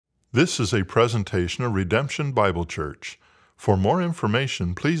This is a presentation of Redemption Bible Church. For more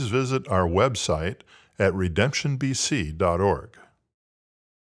information, please visit our website at redemptionbc.org.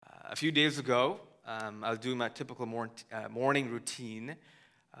 A few days ago, I was doing my typical morning routine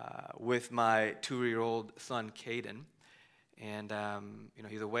with my 2-year-old son, Caden. And,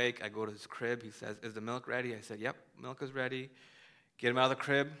 he's awake. I go to his crib. He says, "Is the milk ready?" I said, "Yep, milk is ready." Get him out of the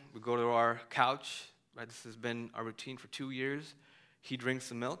crib. We go to our couch. Right, this has been our routine for 2 years. He drinks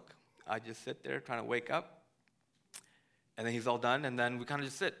the milk. I just sit there trying to wake up. And then he's all done. And then we kind of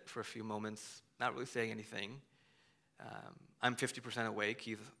just sit for a few moments, not really saying anything. I'm 50% awake.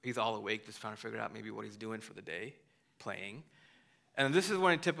 He's all awake, just trying to figure out maybe what he's doing for the day, playing. And this is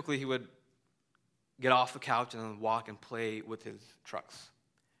when typically he would get off the couch and then walk and play with his trucks.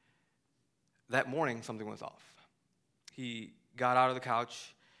 That morning, something was off. He got out of the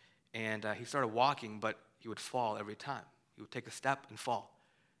couch and he started walking, but he would fall every time. He would take a step and fall.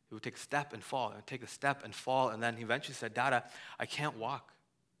 He would take a step and fall, and take a step and fall, and then he eventually said, "Dada, I can't walk."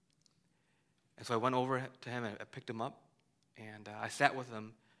 And so I went over to him and I picked him up, and I sat with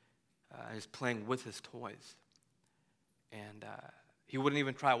him, and he was playing with his toys. And he wouldn't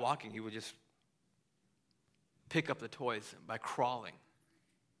even try walking. He would just pick up the toys by crawling.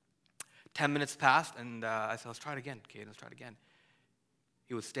 10 minutes passed, and I said, "Let's try it again, Kate, let's try it again."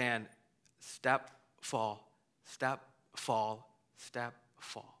 He would stand, step, fall, step, fall, step,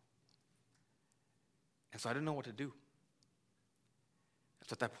 fall. And so I didn't know what to do.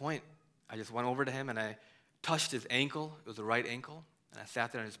 So at that point, I just went over to him and I touched his ankle. It was the right ankle. And I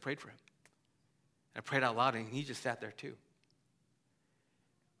sat there and just prayed for him. And I prayed out loud, and he just sat there too.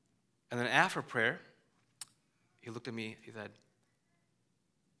 And then after prayer, he looked at me. He said,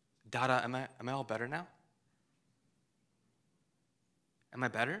 "Dada, am I all better now? Am I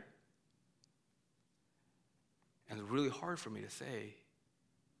better?" And it was really hard for me to say,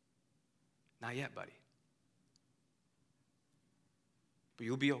 "Not yet, buddy. But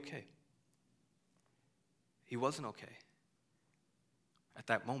you'll be okay." He wasn't okay at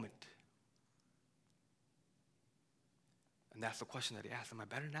that moment. And that's the question that he asked, "Am I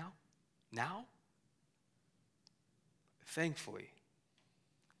better now? Now?" Thankfully,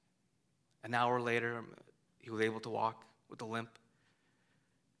 an hour later, he was able to walk with a limp.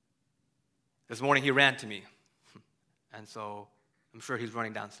 This morning, he ran to me. And so I'm sure he's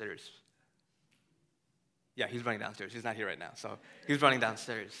running downstairs. Yeah, he's running downstairs. He's not here right now, so he's running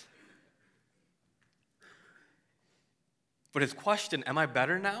downstairs. But his question, "Am I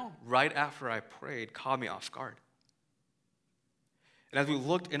better now?" right after I prayed, caught me off guard. And as we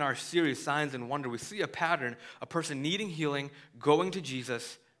looked in our series, Signs and Wonder, we see a pattern, a person needing healing, going to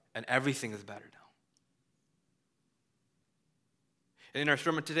Jesus, and everything is better now. And in our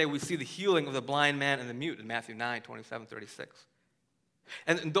sermon today, we see the healing of the blind man and the mute in Matthew 9:27-36.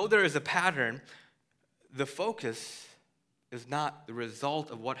 And though there is a pattern, the focus is not the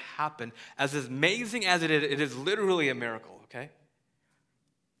result of what happened. As amazing as it is literally a miracle, okay?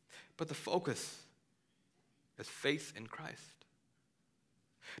 But the focus is faith in Christ.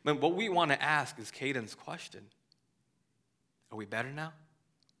 But what we want to ask is Caden's question. Are we better now?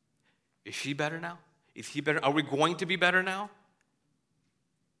 Is she better now? Is he better? Are we going to be better now?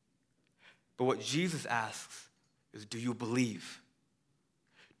 But what Jesus asks is, do you believe?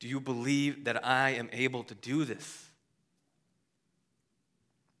 Do you believe that I am able to do this?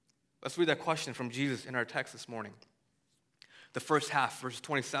 Let's read that question from Jesus in our text this morning. The first half, verses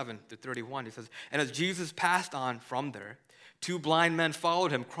 27-31, he says, "And as Jesus passed on from there, 2 blind men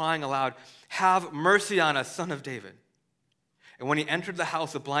followed him, crying aloud, 'Have mercy on us, Son of David.' And when he entered the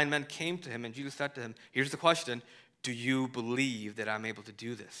house, the blind men came to him, and Jesus said to him," here's the question, "Do you believe that I'm able to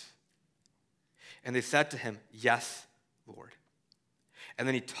do this?" And they said to him, "Yes, Lord." And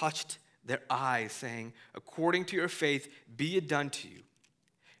then he touched their eyes, saying, "According to your faith, be it done to you."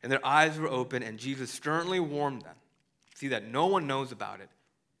 And their eyes were open, and Jesus sternly warned them, "See that no one knows about it."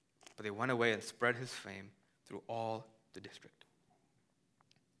 But they went away and spread his fame through all the district.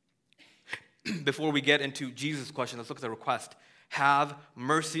 Before we get into Jesus' question, let's look at the request. "Have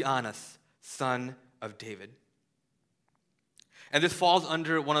mercy on us, Son of David." And this falls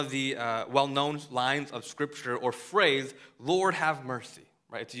under one of the well-known lines of Scripture or phrase, "Lord, have mercy."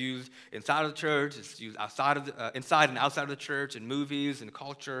 Right? It's used inside of the church. It's used inside and outside of the church, in movies and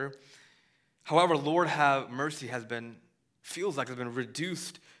culture. However, "Lord, have mercy" feels like it's been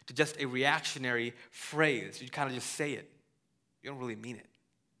reduced to just a reactionary phrase. You kind of just say it. You don't really mean it.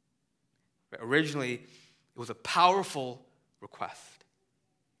 Right? Originally, it was a powerful request.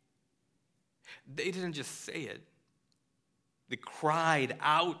 They didn't just say it. They cried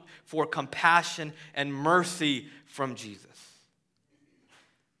out for compassion and mercy from Jesus.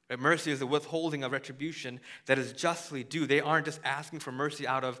 Right? Mercy is the withholding of retribution that is justly due. They aren't just asking for mercy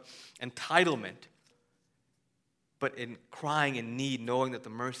out of entitlement, but in crying in need, knowing that the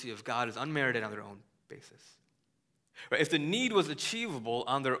mercy of God is unmerited on their own basis. Right? If the need was achievable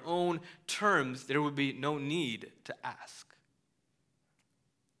on their own terms, there would be no need to ask.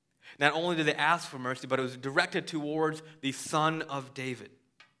 Not only did they ask for mercy, but it was directed towards the Son of David.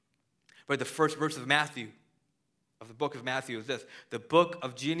 Right? The first verse of the book of Matthew is this: the book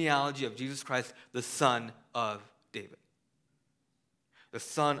of genealogy of Jesus Christ, the Son of David. The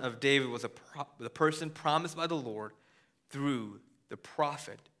Son of David was the person promised by the Lord through the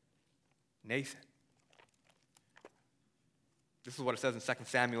prophet Nathan. This is what it says in 2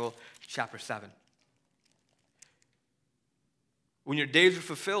 Samuel chapter 7. When your days are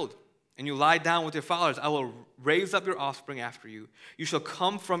fulfilled and you lie down with your fathers, I will raise up your offspring after you. You shall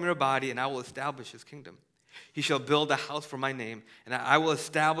come from your body, and I will establish his kingdom. He shall build a house for my name, and I will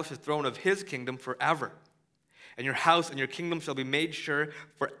establish the throne of his kingdom forever. And your house and your kingdom shall be made sure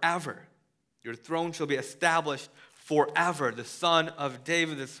forever. Your throne shall be established forever. The Son of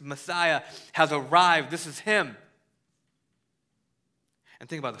David, this Messiah, has arrived. This is him. And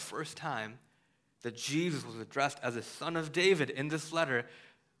think about the first time that Jesus was addressed as a son of David in this letter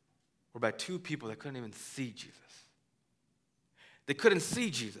were by two people that couldn't even see Jesus. They couldn't see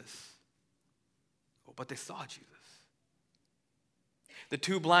Jesus, but they saw Jesus. The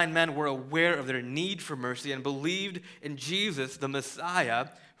two blind men were aware of their need for mercy and believed in Jesus, the Messiah,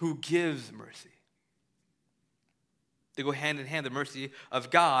 who gives mercy. They go hand in hand. The mercy of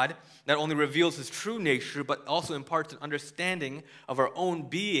God not only reveals his true nature, but also imparts an understanding of our own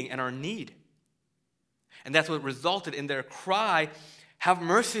being and our need. And that's what resulted in their cry, "Have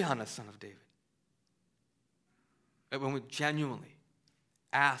mercy on us, Son of David." Right? When we genuinely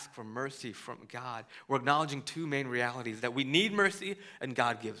ask for mercy from God, we're acknowledging two main realities: that we need mercy and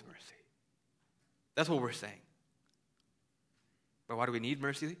God gives mercy. That's what we're saying. But why do we need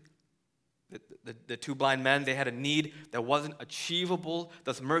mercy? The two blind men, they had a need that wasn't achievable,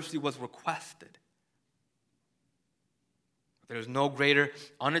 thus mercy was requested. There is no greater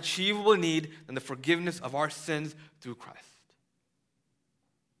unachievable need than the forgiveness of our sins through Christ.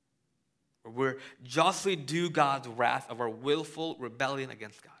 We're justly due God's wrath of our willful rebellion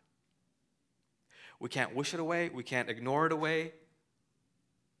against God. We can't wish it away. We can't ignore it away.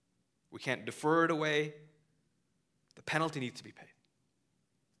 We can't defer it away. The penalty needs to be paid.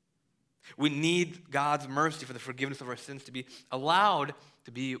 We need God's mercy for the forgiveness of our sins to be allowed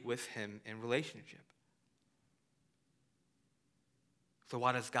to be with him in relationship. So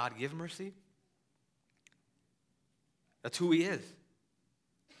why does God give mercy? That's who he is.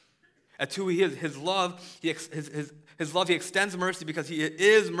 That's who he is. His love, he extends mercy because he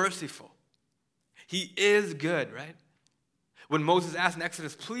is merciful. He is good, right? When Moses asked in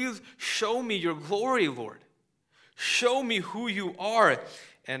Exodus, "Please show me your glory, Lord. Show me who you are."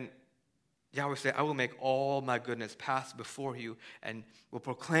 And Yahweh said, "I will make all my goodness pass before you and will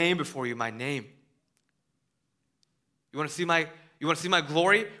proclaim before you my name." You want to see my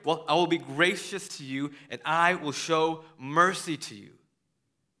glory? Well, I will be gracious to you and I will show mercy to you.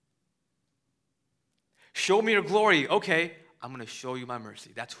 Show me your glory. Okay, I'm going to show you my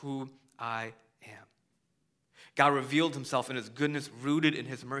mercy. That's who I am. God revealed himself in his goodness, rooted in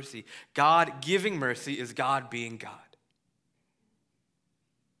his mercy. God giving mercy is God being God.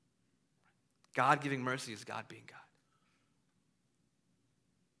 God giving mercy is God being God.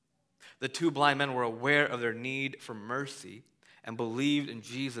 The two blind men were aware of their need for mercy and believed in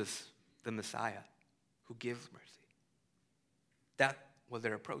Jesus, the Messiah, who gives mercy. That was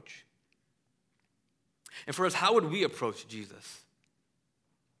their approach. And for us, how would we approach Jesus?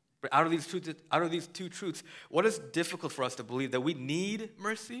 Out of these two truths, what is difficult for us to believe? That we need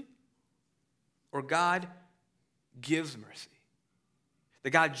mercy or God gives mercy? That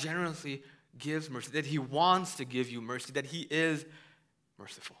God generously gives mercy, that he wants to give you mercy, that he is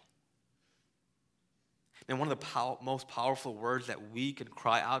merciful. And one of the most powerful words that we can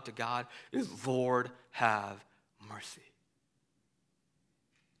cry out to God is, "Lord, have mercy."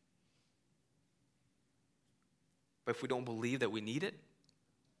 But if we don't believe that we need it,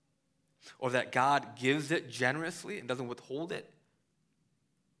 or that God gives it generously and doesn't withhold it,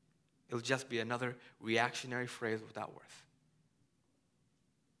 it'll just be another reactionary phrase without worth.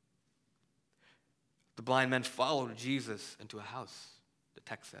 The blind men followed Jesus into a house, the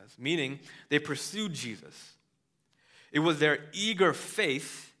text says, meaning they pursued Jesus. It was their eager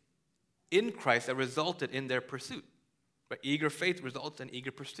faith in Christ that resulted in their pursuit. Right? Eager faith results in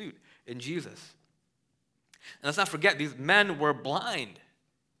eager pursuit in Jesus. And let's not forget, these men were blind.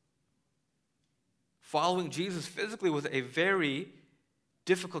 Following Jesus physically was a very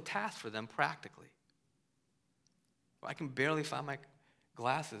difficult task for them practically. I can barely find my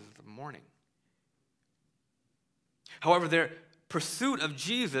glasses in the morning. However, their pursuit of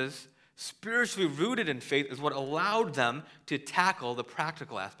Jesus, spiritually rooted in faith, is what allowed them to tackle the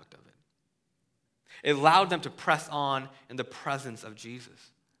practical aspect of it. It allowed them to press on in the presence of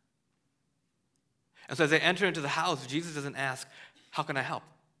Jesus. And so as they enter into the house, Jesus doesn't ask, how can I help?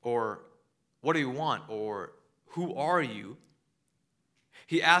 Or what do you want? Or who are you?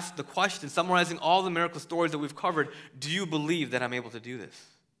 He asks the question, summarizing all the miracle stories that we've covered, do you believe that I'm able to do this?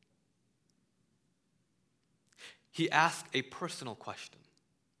 He asks a personal question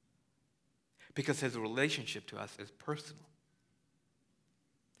because his relationship to us is personal.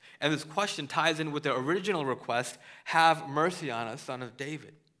 And this question ties in with the original request, have mercy on us, son of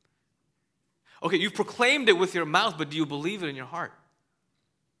David. Okay, you've proclaimed it with your mouth, but do you believe it in your heart?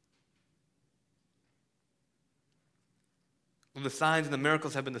 When the signs and the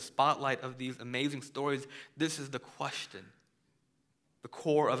miracles have been the spotlight of these amazing stories, this is the question, the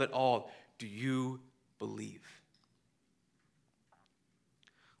core of it all. Do you believe?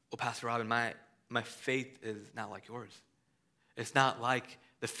 Well, Pastor Robin, my faith is not like yours. It's not like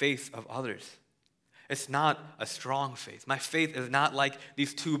the faith of others. It's not a strong faith. My faith is not like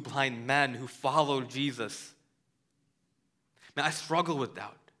these two blind men who followed Jesus. Man, I struggle with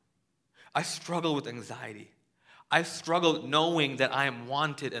doubt. I struggle with anxiety. I struggle knowing that I am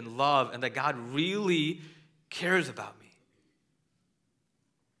wanted and loved and that God really cares about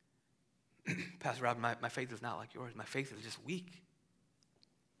me. Pastor Robin, my faith is not like yours. My faith is just weak.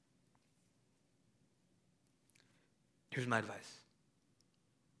 Here's my advice.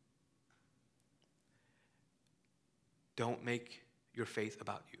 Don't make your faith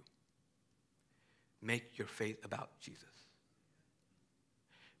about you. Make your faith about Jesus.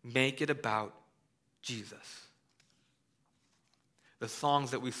 Make it about Jesus. The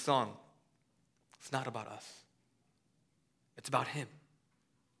songs that we sung, it's not about us. It's about him.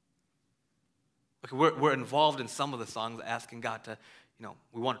 Like we're involved in some of the songs asking God to,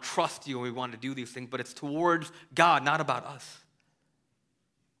 we want to trust you and we want to do these things, but it's towards God, not about us.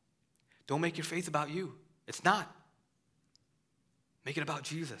 Don't make your faith about you. It's not. Make it about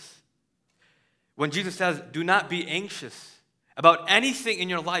Jesus. When Jesus says, do not be anxious about anything in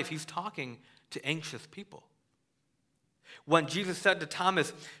your life, he's talking to anxious people. When Jesus said to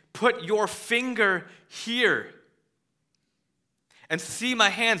Thomas, put your finger here and see my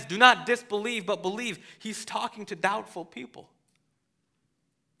hands, do not disbelieve, but believe, he's talking to doubtful people.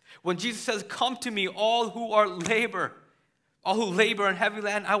 When Jesus says, come to me, all who labor in heavy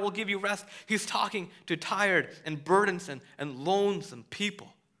land, I will give you rest, he's talking to tired and burdensome and lonesome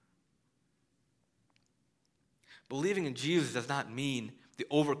people. Believing in Jesus does not mean the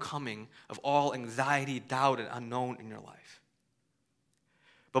overcoming of all anxiety, doubt, and unknown in your life.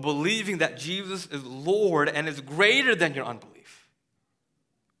 But believing that Jesus is Lord and is greater than your unbelief.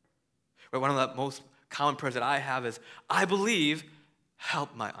 Right, one of the most common prayers that I have is, I believe,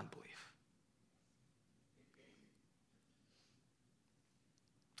 help my unbelief.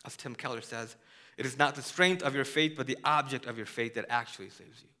 As Tim Keller says, it is not the strength of your faith, but the object of your faith that actually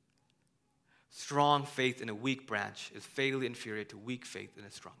saves you. Strong faith in a weak branch is fatally inferior to weak faith in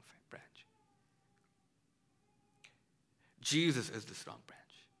a strong branch. Jesus is the strong branch.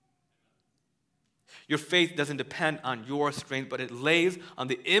 Your faith doesn't depend on your strength, but it lays on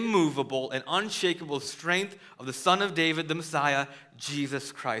the immovable and unshakable strength of the Son of David, the Messiah,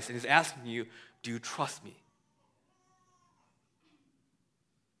 Jesus Christ. And he's asking you, do you trust me?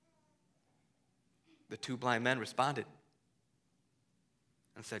 The two blind men responded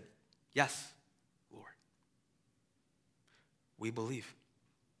and said, yes, Lord. We believe.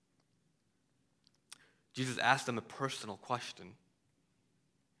 Jesus asked them a personal question,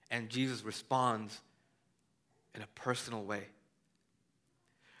 and Jesus responds in a personal way.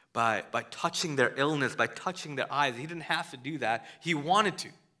 By touching their illness, by touching their eyes. He didn't have to do that. He wanted to.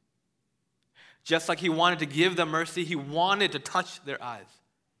 Just like he wanted to give them mercy, he wanted to touch their eyes.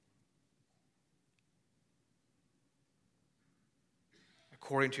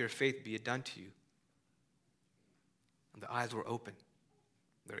 According to your faith, be it done to you. And the eyes were open.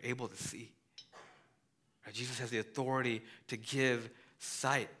 They're able to see. Right? Jesus has the authority to give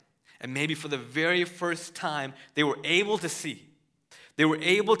sight. And maybe for the very first time, they were able to see. They were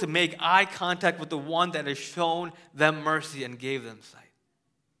able to make eye contact with the one that has shown them mercy and gave them sight.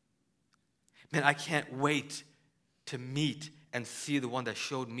 Man, I can't wait to meet and see the one that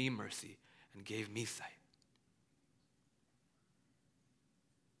showed me mercy and gave me sight.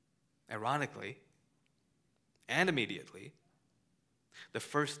 Ironically, and immediately, the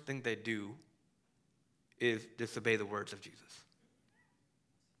first thing they do is disobey the words of Jesus.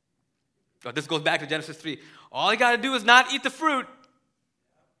 But this goes back to Genesis 3. All you got to do is not eat the fruit.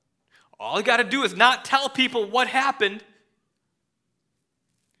 All you got to do is not tell people what happened.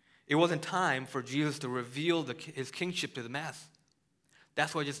 It wasn't time for Jesus to reveal his kingship to the mass.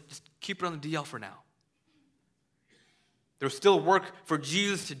 That's why just keep it on the DL for now. There's still work for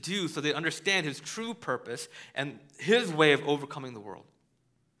Jesus to do so they understand his true purpose and his way of overcoming the world.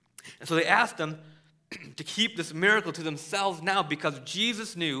 And so they asked them to keep this miracle to themselves now because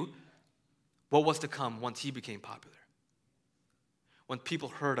Jesus knew what was to come once he became popular. When people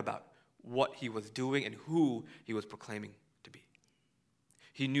heard about what he was doing and who he was proclaiming to be.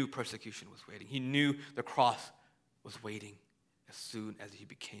 He knew persecution was waiting. He knew the cross was waiting as soon as he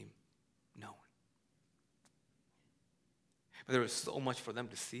became known. But there was so much for them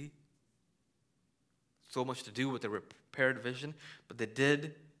to see, so much to do with their prepared vision, but they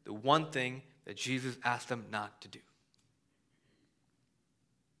did the one thing that Jesus asked them not to do.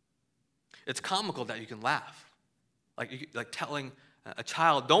 It's comical that you can laugh, like telling a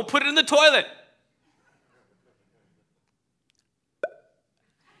child, don't put it in the toilet.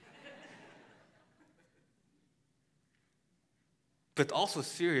 But it's also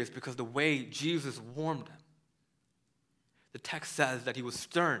serious because the way Jesus warned them, the text says that he was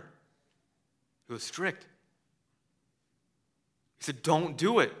stern. He was strict. He said, don't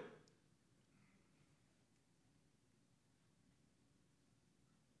do it.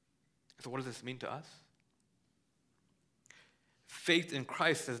 So what does this mean to us? Faith in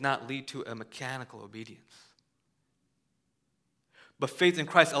Christ does not lead to a mechanical obedience. But faith in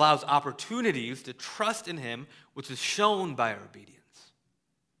Christ allows opportunities to trust in him, which is shown by our obedience.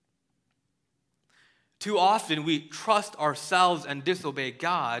 Too often we trust ourselves and disobey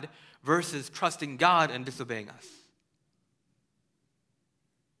God versus trusting God and disobeying us.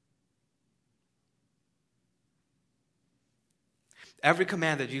 Every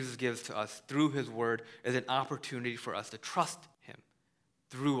command that Jesus gives to us through his word is an opportunity for us to trust him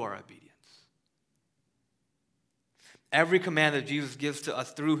through our obedience. Every command that Jesus gives to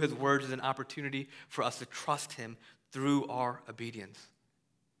us through his word is an opportunity for us to trust him through our obedience.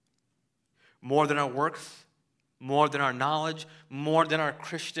 More than our works, more than our knowledge, more than our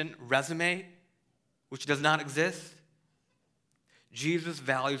Christian resume, which does not exist, Jesus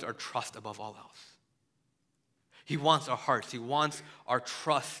values our trust above all else. He wants our hearts. He wants our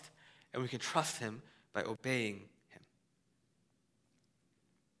trust, and we can trust him by obeying him.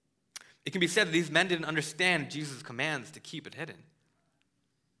 It can be said that these men didn't understand Jesus' commands to keep it hidden.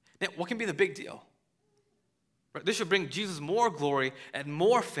 Now, what can be the big deal? Right? This should bring Jesus more glory and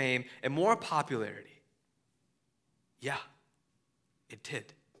more fame and more popularity. Yeah, it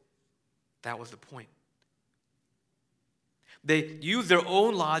did. That was the point. They used their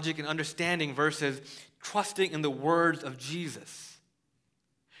own logic and understanding versus trusting in the words of Jesus.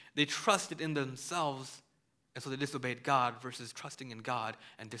 They trusted in themselves, and so they disobeyed God versus trusting in God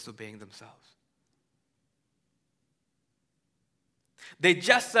and disobeying themselves. They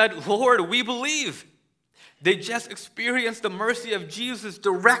just said, Lord, we believe. They just experienced the mercy of Jesus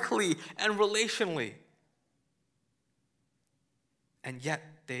directly and relationally. And yet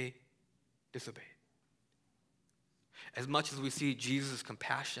they disobeyed. As much as we see Jesus'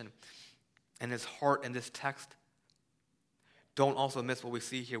 compassion and his heart in this text, don't also miss what we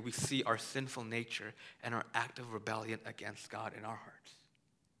see here. We see our sinful nature and our active rebellion against God in our hearts.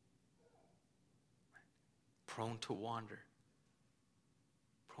 Prone to wander.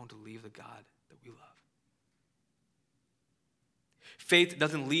 Prone to leave the God that we love. Faith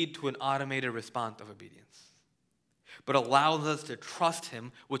doesn't lead to an automated response of obedience, but allows us to trust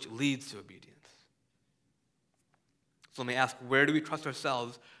him, which leads to obedience. So let me ask, where do we trust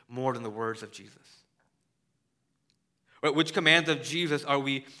ourselves more than the words of Jesus? Right, which commands of Jesus are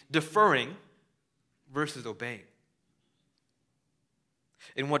we deferring versus obeying?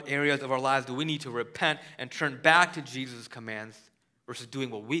 In what areas of our lives do we need to repent and turn back to Jesus' commands versus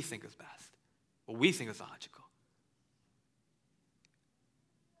doing what we think is best, what we think is logical?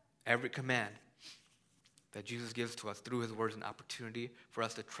 Every command that Jesus gives to us through his word is an opportunity for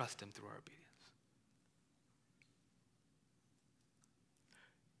us to trust him through our obedience.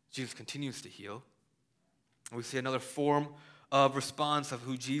 Jesus continues to heal. And we see another form of response of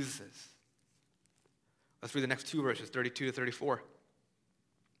who Jesus is. Let's read the next two verses, 32 to 34.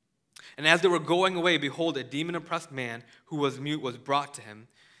 And as they were going away, behold, a demon-oppressed man who was mute was brought to him.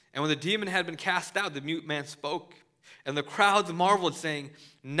 And when the demon had been cast out, the mute man spoke. And the crowds marveled, saying,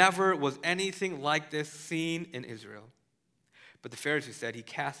 never was anything like this seen in Israel. But the Pharisees said, he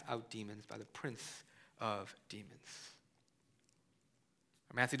cast out demons by the prince of demons.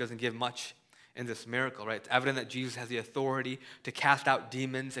 Matthew doesn't give much in this miracle, right? It's evident that Jesus has the authority to cast out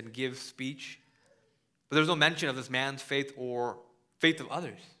demons and give speech. But there's no mention of this man's faith or faith of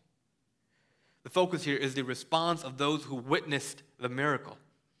others. The focus here is the response of those who witnessed the miracle.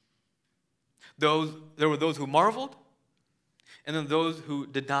 There were those who marveled, and then those who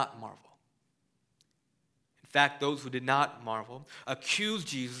did not marvel. In fact, those who did not marvel accused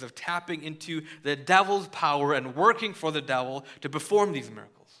Jesus of tapping into the devil's power and working for the devil to perform these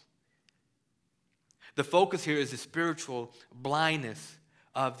miracles. The focus here is the spiritual blindness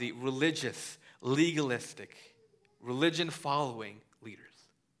of the religious, legalistic, religion-following leaders.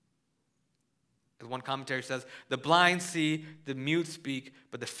 As one commentary says, the blind see, the mute speak,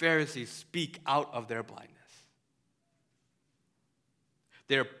 but the Pharisees speak out of their blindness.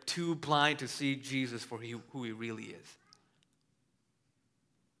 They're too blind to see Jesus for who he really is.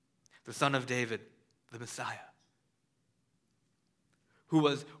 The Son of David, the Messiah, who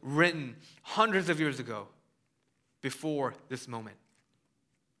was written hundreds of years ago before this moment.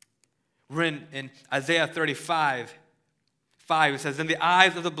 Written in Isaiah 35, 5, it says, "Then the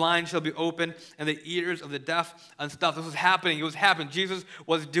eyes of the blind shall be opened, and the ears of the deaf unstopped." This was happening. It was happening. Jesus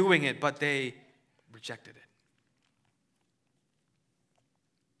was doing it, but they rejected it.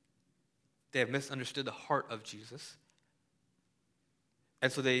 They have misunderstood the heart of Jesus.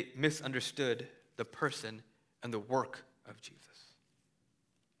 And so they misunderstood the person and the work of Jesus.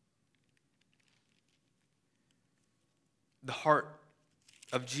 The heart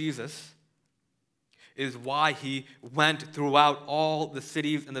of Jesus is why he went throughout all the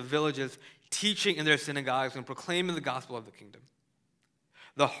cities and the villages, teaching in their synagogues and proclaiming the gospel of the kingdom.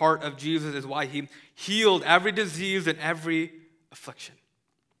 The heart of Jesus is why he healed every disease and every affliction.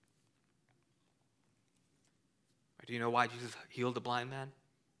 Do you know why Jesus healed the blind man,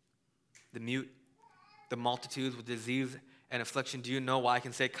 the mute, the multitudes with disease and affliction? Do you know why I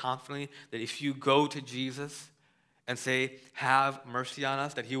can say confidently that if you go to Jesus and say, "Have mercy on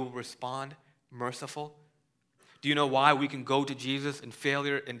us," that he will respond merciful? Do you know why we can go to Jesus in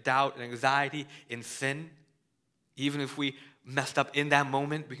failure, in doubt, in anxiety, in sin? Even if we messed up in that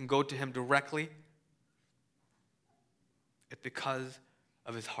moment, we can go to him directly. It's because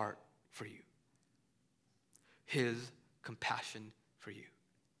of his heart for you. His compassion for you.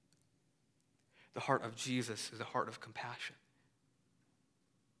 The heart of Jesus is a heart of compassion.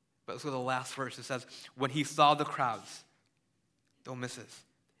 But let's go to the last verse. It says, when he saw the crowds, don't miss this,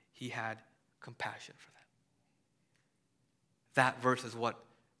 he had compassion for them. That verse is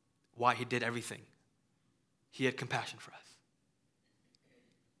why he did everything. He had compassion for us.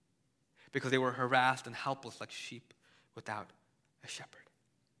 Because they were harassed and helpless like sheep without a shepherd.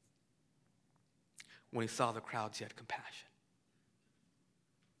 When he saw the crowds, he had compassion.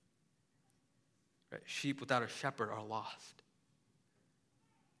 Right? Sheep without a shepherd are lost.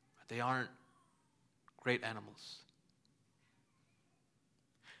 They aren't great animals.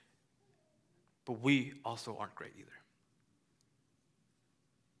 But we also aren't great either.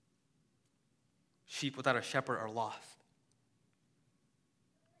 Sheep without a shepherd are lost.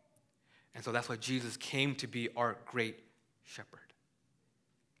 And so that's why Jesus came to be our great shepherd.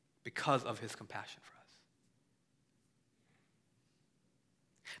 Because of his compassion for us.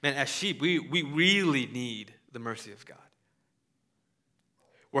 Man, as sheep, we really need the mercy of God.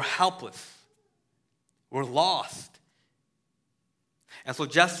 We're helpless. We're lost. And so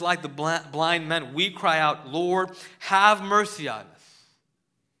just like the blind men, we cry out, "Lord, have mercy on us."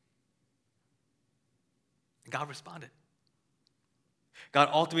 And God responded. God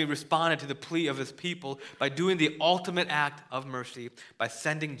ultimately responded to the plea of his people by doing the ultimate act of mercy, by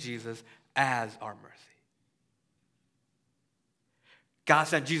sending Jesus as our mercy. God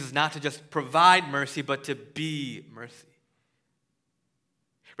sent Jesus not to just provide mercy, but to be mercy.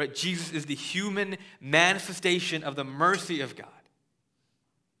 Right? Jesus is the human manifestation of the mercy of God.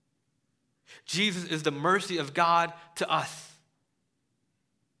 Jesus is the mercy of God to us.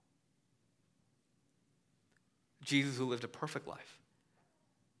 Jesus, who lived a perfect life,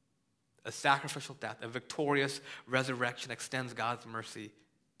 a sacrificial death, a victorious resurrection, extends God's mercy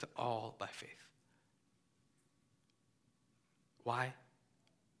to all by faith. Why?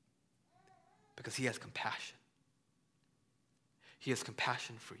 Because he has compassion. He has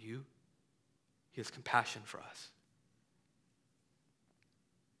compassion for you. He has compassion for us.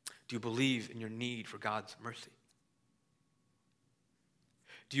 Do you believe in your need for God's mercy?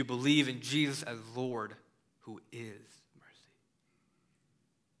 Do you believe in Jesus as Lord who is mercy?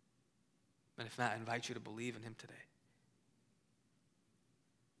 And if not, I invite you to believe in him today.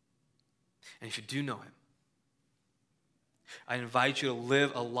 And if you do know him, I invite you to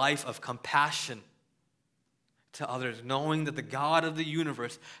live a life of compassion to others, knowing that the God of the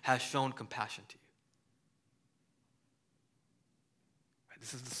universe has shown compassion to you. Right?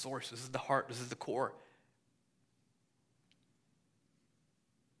 This is the source. This is the heart. This is the core.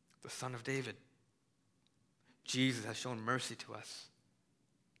 The Son of David. Jesus has shown mercy to us.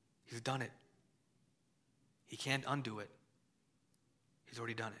 He's done it. He can't undo it. He's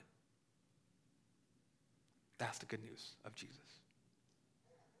already done it. That's the good news of Jesus.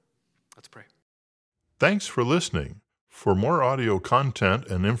 Let's pray. Thanks for listening. For more audio content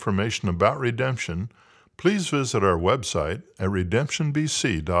and information about redemption, please visit our website at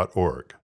redemptionbc.org.